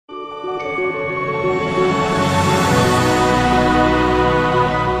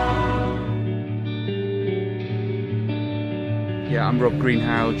I'm Rob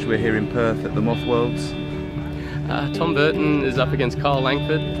Greenhalgh. We're here in Perth at the Moth Worlds. Tom Burton is up against Kyle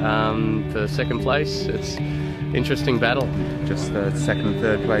Langford for second place. It's an interesting battle. Just second and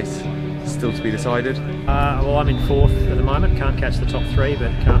third place still to be decided. Well, I'm in fourth at the moment. Can't catch the top three,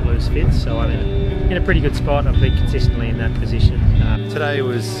 but can't lose fifth. So I'm in a pretty good spot. I've been consistently in that position. Today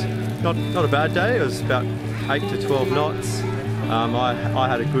was not a bad day. It was about 8 to 12 knots. I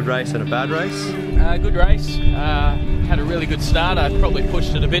had a good race and a bad race. Good race. Had a really good start. I probably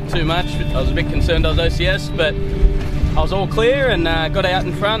pushed it a bit too much. I was a bit concerned I was OCS, but I was all clear and got out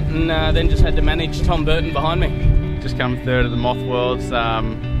in front, and then just had to manage Tom Burton behind me. Just come third at the Moth Worlds.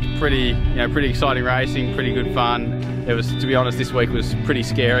 Pretty exciting racing, pretty good fun. It was, to be honest, this week was pretty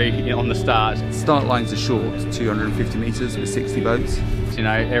scary on the start. Start lines are short, 250 metres with 60 boats.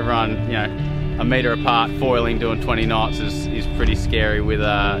 Everyone, a metre apart, foiling, doing 20 knots is pretty scary with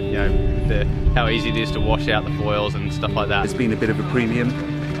how easy it is to wash out the foils and stuff like that. It's been a bit of a premium.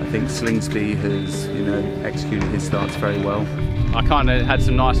 I think Slingsby has, executed his starts very well. I kind of had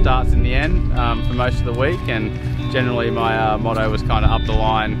some nice starts in the end for most of the week, and generally my motto was kind of up the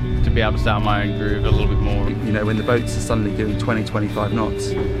line to be able to start my own groove a little bit more. When the boats are suddenly doing 20-25 knots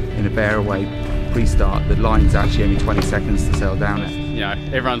in a bear-away pre-start, the line's actually only 20 seconds to sail down it.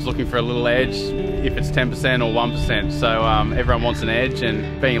 Everyone's looking for a little edge, if it's 10% or 1%, so everyone wants an edge,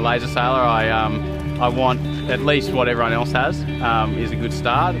 and being a laser sailor, I want at least what everyone else has, is a good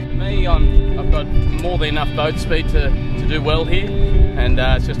start. For me, I've got more than enough boat speed to do well here, and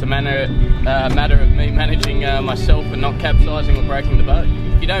it's just a matter of me managing myself and not capsizing or breaking the boat.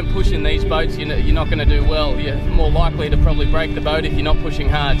 If you don't push in these boats, you're not going to do well. You're more likely to probably break the boat if you're not pushing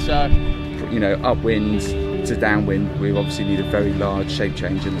hard. So, upwind to downwind, we obviously need a very large shape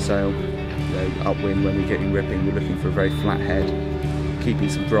change in the sail. Upwind, when we're getting ripping, we're looking for a very flat head, keeping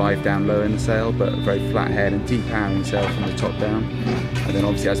some drive down low in the sail, but a very flat head, and depowering the sail from the top down. And then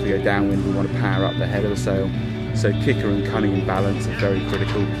obviously as we go downwind, we want to power up the head of the sail. So kicker and cunning and balance are very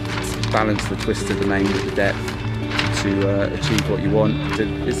critical. Balance the twist of the main with the depth to achieve what you want.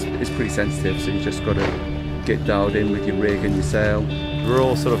 It's pretty sensitive, so you just got to get dialed in with your rig and your sail. We're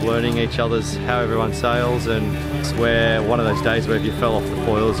all sort of learning each other's how everyone sails, and it's one of those days where if you fell off the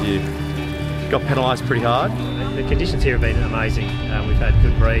foils, you got penalised pretty hard. The conditions here have been amazing. We've had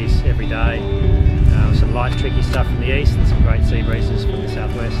good breeze every day, some light tricky stuff from the east and some great sea breezes from the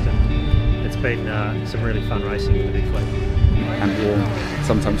southwest, and it's been some really fun racing with the big fleet. And warm,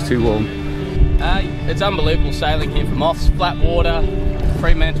 sometimes too warm. It's unbelievable sailing here for Moths. Flat water,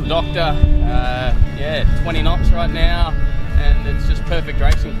 Fremantle Doctor, 20 knots right now, and it's just perfect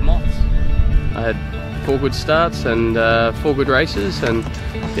racing for Moths. I had 4 good starts and 4 good races, and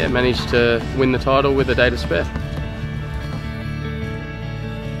managed to win the title with a day to spare.